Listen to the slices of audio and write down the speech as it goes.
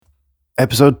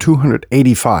Episode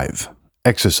 285,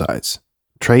 Exercise.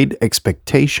 Trade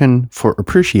expectation for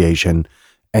appreciation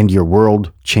and your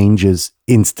world changes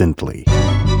instantly.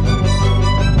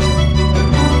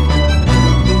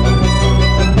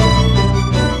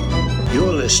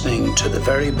 You're listening to the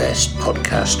very best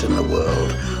podcast in the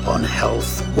world on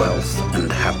health, wealth,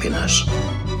 and happiness.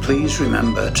 Please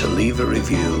remember to leave a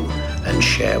review and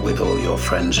share with all your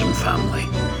friends and family.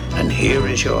 And here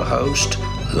is your host,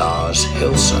 Lars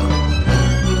Hilsa.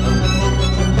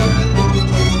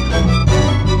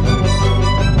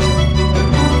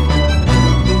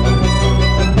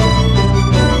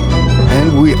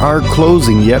 And we are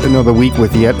closing yet another week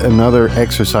with yet another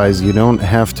exercise you don't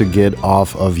have to get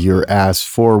off of your ass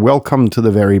for. Welcome to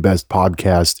the very best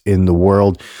podcast in the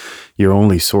world, your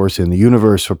only source in the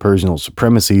universe for personal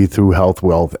supremacy through health,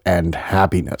 wealth, and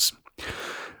happiness.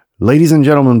 Ladies and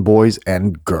gentlemen, boys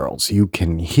and girls, you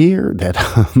can hear that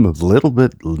I'm a little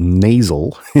bit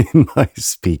nasal in my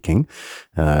speaking.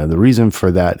 The reason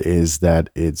for that is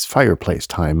that it's fireplace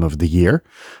time of the year,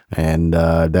 and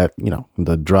that,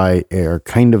 the dry air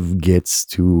kind of gets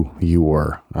to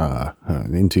your,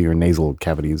 into your nasal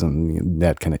cavities and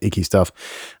that kind of icky stuff,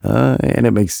 and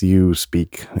it makes you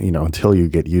speak, until you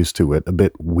get used to it, a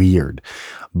bit weird.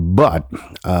 But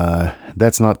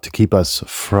that's not to keep us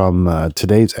from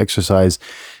today's exercise,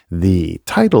 the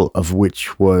title of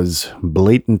which was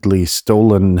blatantly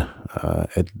stolen,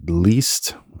 at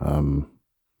least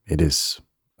it is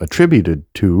attributed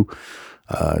to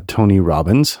Tony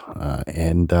Robbins.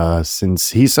 And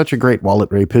since he's such a great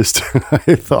wallet rapist,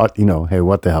 I thought, hey,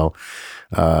 what the hell?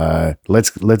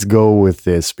 Let's go with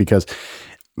this, because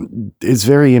it's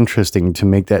very interesting to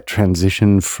make that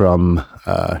transition from,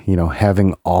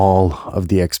 having all of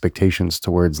the expectations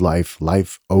towards life.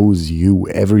 Life owes you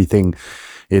everything.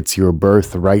 It's your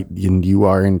birthright, and you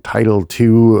are entitled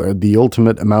to the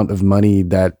ultimate amount of money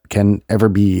that can ever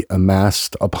be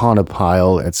amassed upon a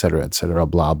pile, etc.,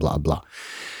 blah, blah, blah.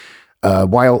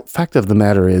 While fact of the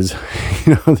matter is,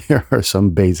 there are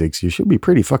some basics you should be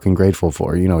pretty fucking grateful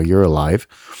for. You're alive,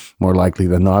 more likely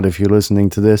than not. If you're listening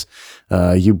to this,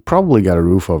 you probably got a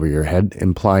roof over your head,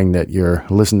 implying that you're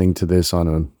listening to this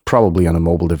probably on a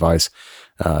mobile device,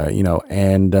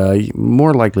 and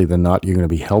more likely than not, you're going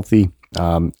to be healthy.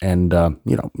 And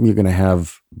you're going to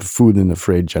have food in the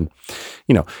fridge and,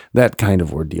 that kind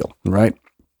of ordeal, right?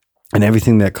 And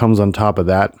everything that comes on top of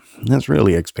that, that's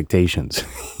really expectations,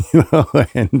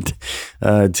 and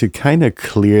to kind of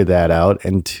clear that out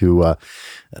and to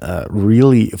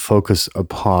really focus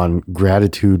upon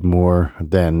gratitude more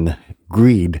than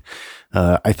greed,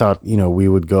 I thought, we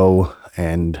would go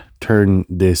and turn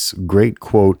this great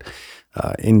quote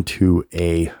into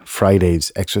a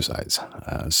Friday's exercise.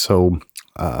 So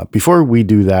before we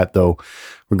do that, though,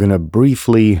 we're going to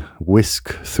briefly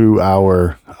whisk through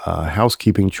our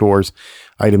housekeeping chores.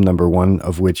 Item number one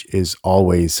of which is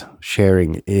always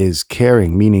sharing is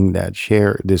caring, meaning that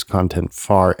share this content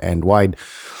far and wide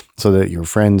so that your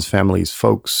friends, families,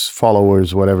 folks,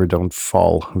 followers, whatever, don't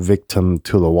fall victim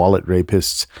to the wallet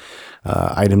rapists.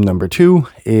 Item number two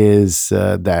is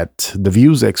that the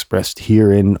views expressed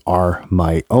herein are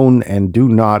my own and do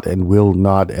not and will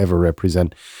not ever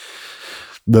represent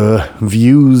the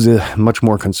views, much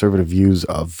more conservative views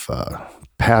of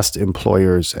past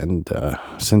employers. And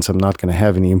since I'm not going to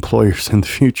have any employers in the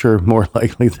future, more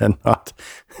likely than not,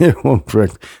 it won't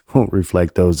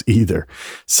reflect those either.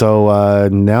 So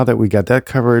now that we got that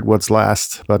covered, what's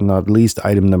last but not least,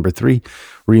 item number three,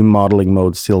 remodeling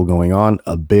mode still going on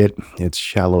a bit. It's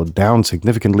shallowed down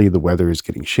significantly. The weather is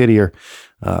getting shittier,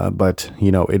 but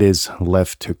it is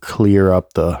left to clear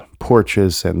up the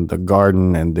porches and the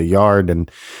garden and the yard and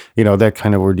that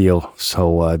kind of ordeal.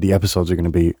 So the episodes are going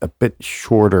to be a bit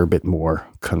shorter, a bit more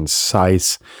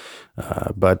concise,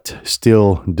 but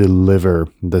still deliver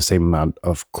the same amount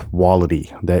of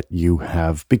quality that you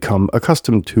have become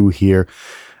accustomed to here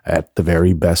at the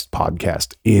very best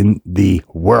podcast in the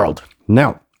world.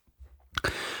 Now,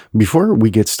 before we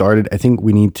get started, I think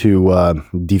we need to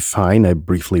define, I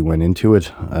briefly went into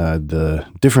it, the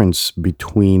difference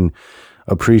between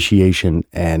appreciation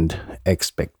and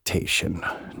expectation.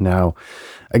 Now,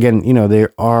 again,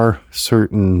 there are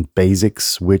certain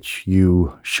basics which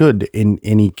you should in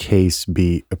any case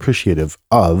be appreciative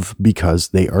of because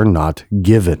they are not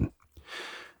given.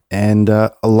 And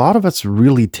a lot of us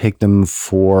really take them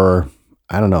for,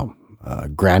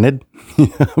 granted,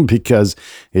 because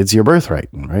it's your birthright,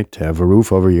 right? To have a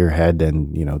roof over your head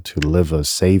and, to live a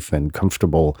safe and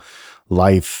comfortable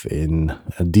life in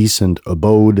a decent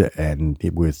abode and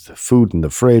with food in the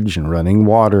fridge and running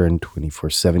water and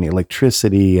 24/7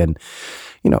 electricity and,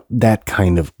 that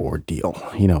kind of ordeal.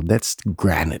 That's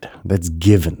granted, that's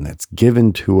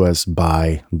given to us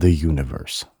by the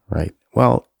universe, right?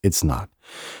 Well, it's not.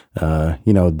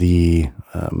 The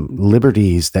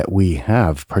liberties that we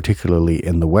have, particularly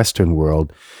in the Western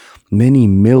world, many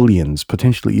millions,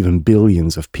 potentially even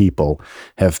billions of people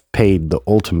have paid the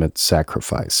ultimate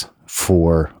sacrifice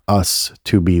for us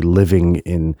to be living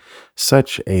in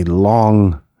such a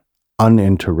long,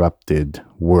 uninterrupted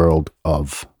world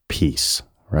of peace,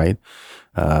 right?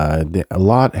 A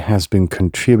lot has been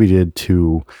contributed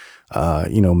to,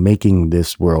 making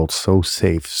this world so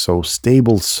safe, so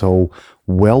stable, so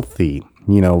wealthy,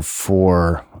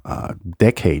 for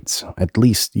decades. At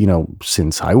least,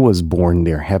 since I was born,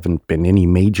 there haven't been any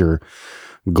major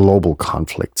global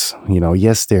conflicts.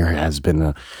 Yes, there has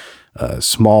been a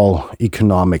small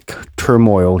economic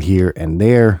turmoil here and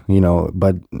there,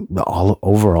 but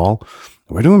overall,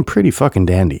 we're doing pretty fucking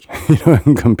dandy,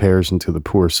 in comparison to the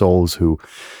poor souls who,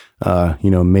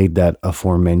 made that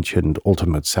aforementioned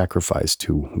ultimate sacrifice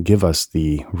to give us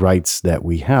the rights that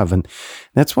we have. And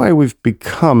that's why we've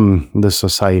become the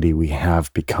society we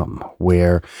have become,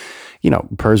 where,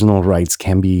 personal rights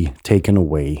can be taken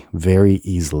away very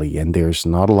easily. And there's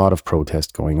not a lot of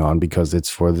protest going on because it's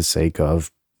for the sake of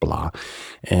blah.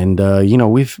 And,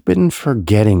 we've been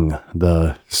forgetting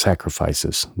the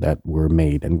sacrifices that were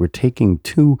made, and we're taking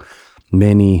too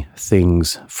many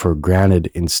things for granted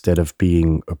instead of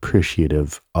being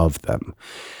appreciative of them.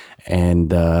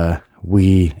 And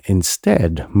we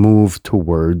instead move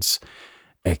towards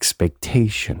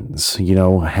expectations,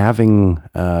 having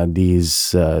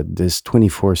this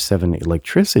 24/7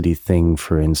 electricity thing,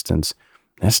 for instance.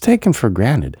 That's taken for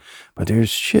granted, but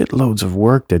there's shitloads of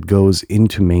work that goes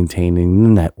into maintaining the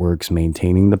networks,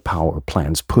 maintaining the power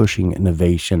plants, pushing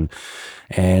innovation,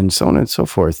 and so on and so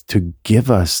forth to give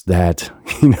us that,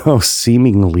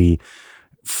 seemingly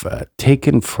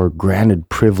taken for granted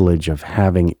privilege of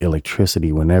having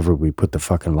electricity whenever we put the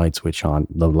fucking light switch on,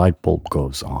 the light bulb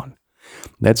goes on.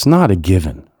 That's not a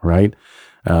given, right?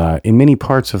 In many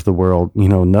parts of the world,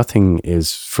 nothing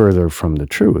is further from the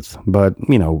truth. But,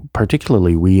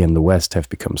 particularly we in the West have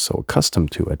become so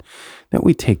accustomed to it that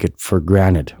we take it for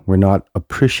granted. We're not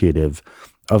appreciative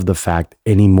of the fact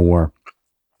anymore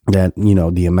that,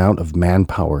 the amount of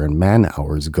manpower and man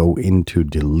hours go into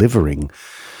delivering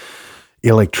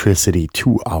electricity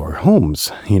to our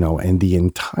homes, and the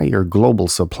entire global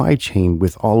supply chain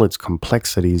with all its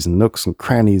complexities and nooks and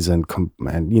crannies and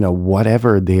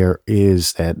whatever there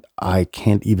is that I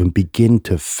can't even begin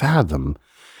to fathom.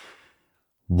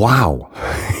 Wow.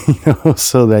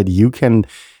 So that you can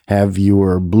have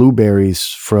your blueberries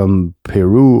from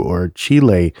Peru or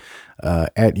Chile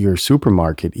at your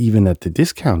supermarket, even at the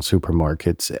discount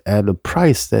supermarkets, at a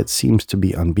price that seems to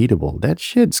be unbeatable. That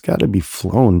shit's got to be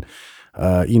flown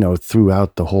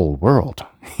throughout the whole world,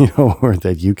 or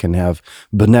that you can have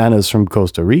bananas from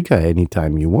Costa Rica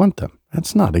anytime you want them.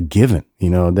 That's not a given,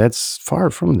 that's far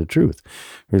from the truth.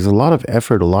 There's a lot of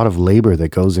effort, a lot of labor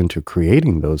that goes into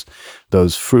creating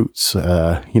those fruits,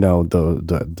 the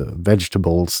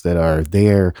vegetables that are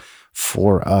there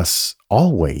for us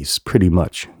always, pretty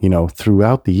much,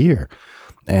 throughout the year.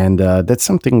 And that's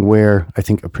something where I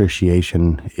think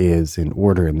appreciation is in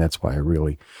order, and that's why I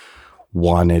really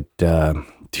wanted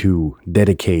to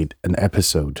dedicate an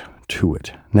episode to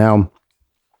it. Now,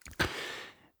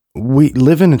 we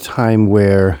live in a time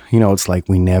where, it's like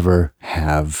we never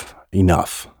have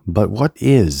enough. But what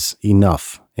is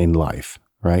enough in life,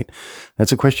 right?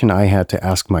 That's a question I had to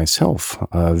ask myself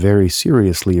very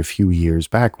seriously a few years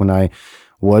back when I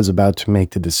was about to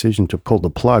make the decision to pull the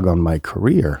plug on my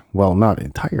career. Well, not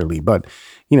entirely, but,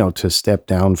 to step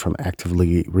down from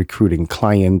actively recruiting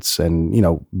clients and,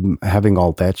 having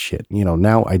all that shit.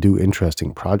 Now I do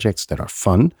interesting projects that are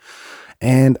fun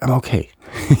and I'm okay.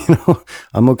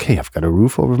 I'm okay. I've got a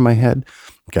roof over my head.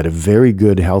 I've got a very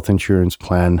good health insurance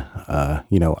plan.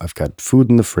 I've got food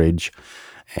in the fridge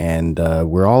and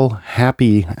we're all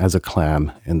happy as a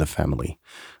clam in the family.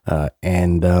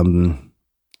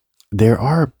 There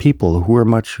are people who are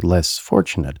much less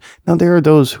fortunate. Now, there are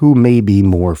those who may be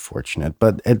more fortunate,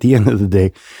 but at the end of the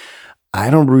day, I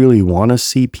don't really want to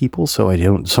see people, so I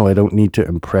don't need to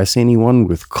impress anyone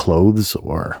with clothes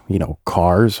or,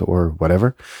 cars or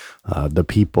whatever. The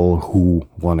people who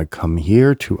want to come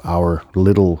here to our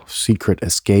little secret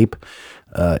escape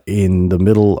in the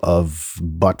middle of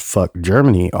buttfuck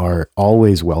Germany are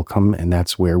always welcome, and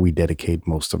that's where we dedicate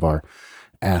most of our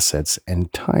assets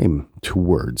and time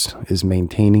towards, is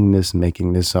maintaining this,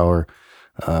 making this our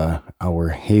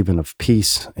haven of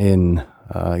peace in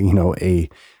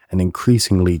an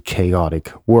increasingly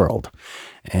chaotic world.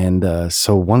 And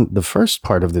so the first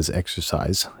part of this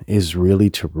exercise is really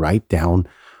to write down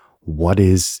what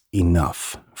is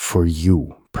enough for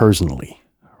you personally,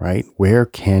 right? Where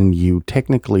can you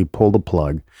technically pull the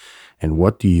plug, and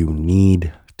what do you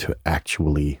need to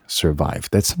actually survive?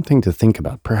 That's something to think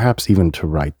about, perhaps even to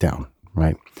write down,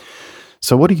 right?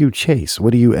 So what do you chase?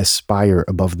 What do you aspire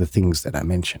above the things that I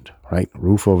mentioned, right?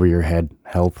 Roof over your head,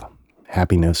 health,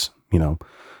 happiness,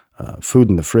 food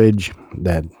in the fridge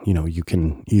that, you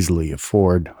can easily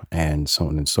afford, and so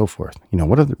on and so forth.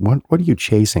 What are you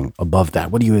chasing above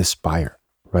that? What do you aspire,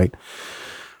 right?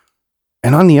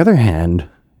 And on the other hand,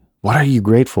 what are you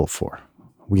grateful for?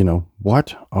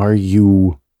 What are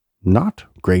you not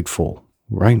grateful,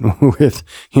 right? With,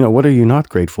 what are you not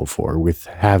grateful for with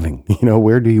having,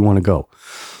 where do you want to go?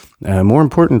 More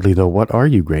importantly, though, what are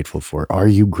you grateful for? Are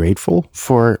you grateful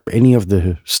for any of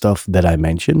the stuff that I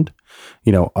mentioned?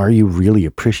 Are you really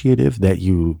appreciative that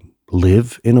you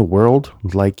live in a world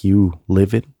like you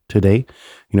live it today?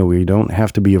 Where you don't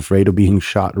have to be afraid of being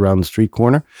shot around the street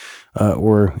corner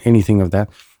or anything of that.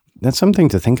 That's something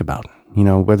to think about,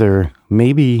 whether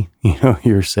maybe,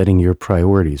 you're setting your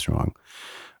priorities wrong,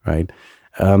 right?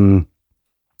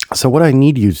 So what I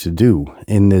need you to do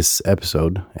in this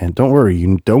episode, and don't worry,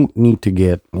 you don't need to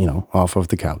get, off of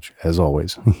the couch, as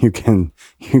always. You can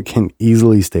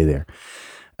easily stay there,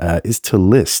 is to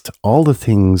list all the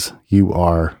things you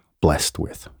are blessed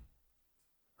with,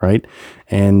 right?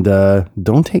 And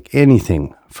don't take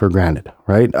anything for granted,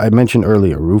 right? I mentioned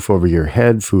earlier, roof over your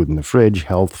head, food in the fridge,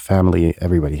 health, family,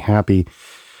 everybody happy,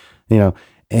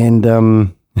 and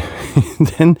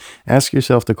then ask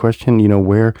yourself the question,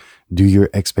 where do your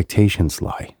expectations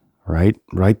lie, right?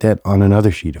 Write that on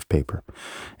another sheet of paper.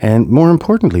 And more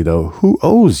importantly, though, who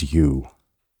owes you,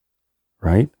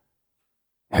 right?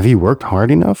 Have you worked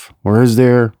hard enough? Or is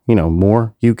there,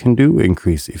 more you can do,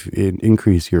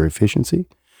 increase your efficiency,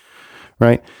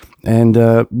 right?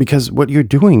 And because what you're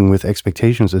doing with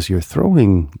expectations is you're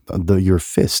throwing your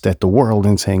fist at the world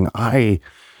and saying, I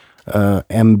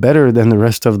am better than the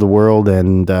rest of the world,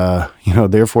 and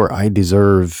therefore I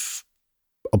deserve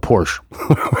a Porsche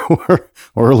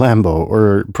or a Lambo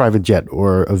or a private jet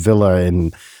or a villa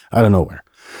in I don't know where,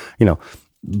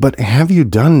 But have you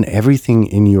done everything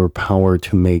in your power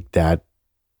to make that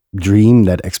dream,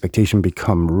 that expectation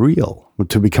become real,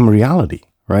 to become reality?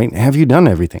 Right? Have you done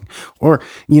everything? Or,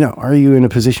 are you in a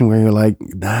position where you're like,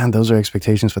 those are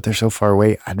expectations, but they're so far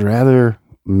away. I'd rather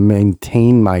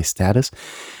maintain my status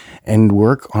and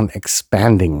work on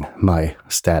expanding my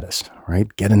status,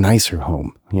 right? Get a nicer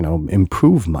home,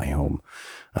 improve my home,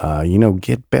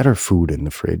 get better food in the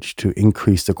fridge to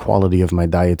increase the quality of my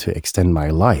diet to extend my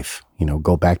life.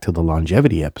 Go back to the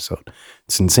longevity episode.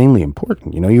 It's insanely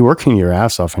important. You're working your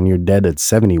ass off and you're dead at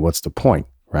 70. What's the point,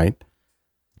 right?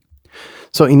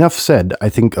 So enough said, I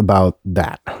think, about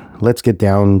that. Let's get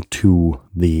down to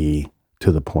the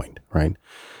point, right?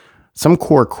 Some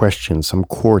core questions, some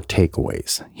core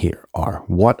takeaways here are,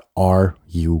 what are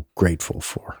you grateful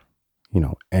for?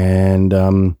 And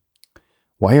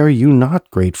why are you not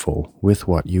grateful with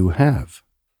what you have?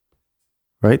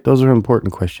 Right? Those are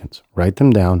important questions. Write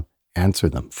them down, answer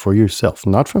them for yourself,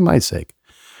 not for my sake.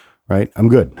 Right? I'm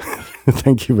good.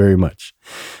 Thank you very much.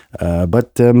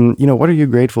 But what are you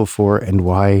grateful for, and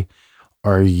why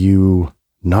are you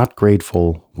not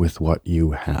grateful with what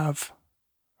you have?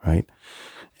 Right?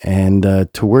 And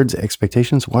towards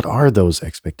expectations, what are those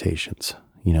expectations?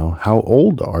 How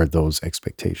old are those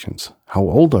expectations? How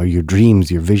old are your dreams,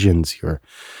 your visions, your,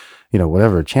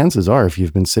 whatever? Chances are, if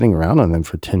you've been sitting around on them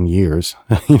for 10 years,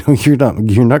 you're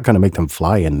not going to make them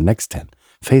fly in the next 10.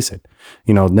 Face it,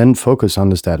 then focus on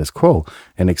the status quo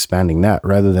and expanding that,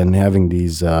 rather than having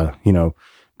these,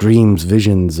 dreams,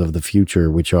 visions of the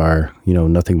future, which are,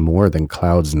 nothing more than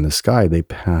clouds in the sky. They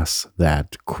pass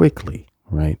that quickly,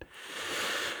 right?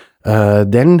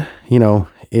 Then,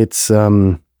 it's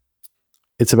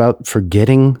about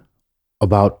forgetting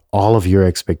about all of your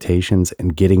expectations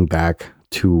and getting back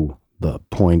to the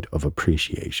point of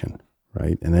appreciation,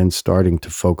 right? And then starting to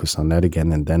focus on that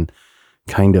again, and then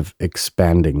kind of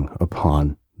expanding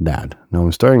upon that. Now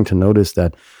I'm starting to notice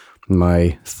that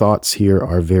My thoughts here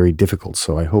are very difficult,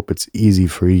 so I hope it's easy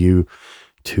for you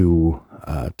to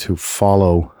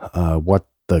follow what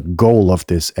the goal of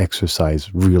this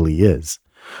exercise really is,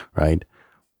 right?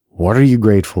 What are you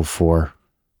grateful for?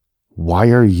 Why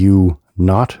are you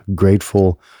not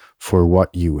grateful for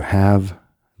what you have?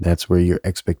 That's where your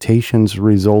expectations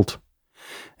result.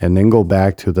 And then go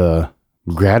back to the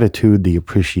gratitude, the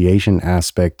appreciation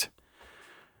aspect.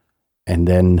 And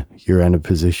then you're in a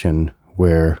position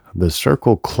where the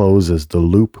circle closes, the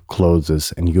loop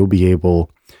closes, and you'll be able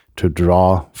to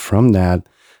draw from that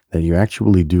you're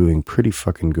actually doing pretty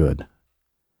fucking good.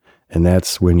 And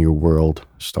that's when your world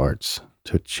starts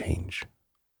to change.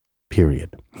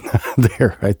 Period.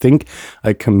 There, I think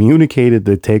I communicated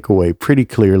the takeaway pretty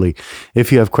clearly.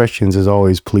 If you have questions, as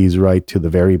always, please write to the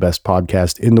very best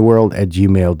podcast in the world at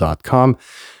gmail.com.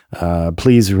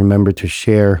 Please remember to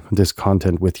share this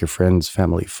content with your friends,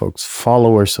 family, folks,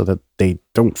 followers, so that they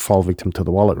don't fall victim to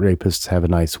the wallet rapists. Have a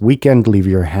nice weekend. Leave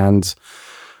your hands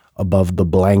above the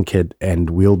blanket, and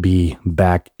we'll be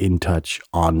back in touch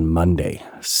on Monday.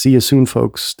 See you soon,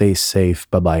 folks. Stay safe.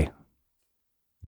 Bye-bye.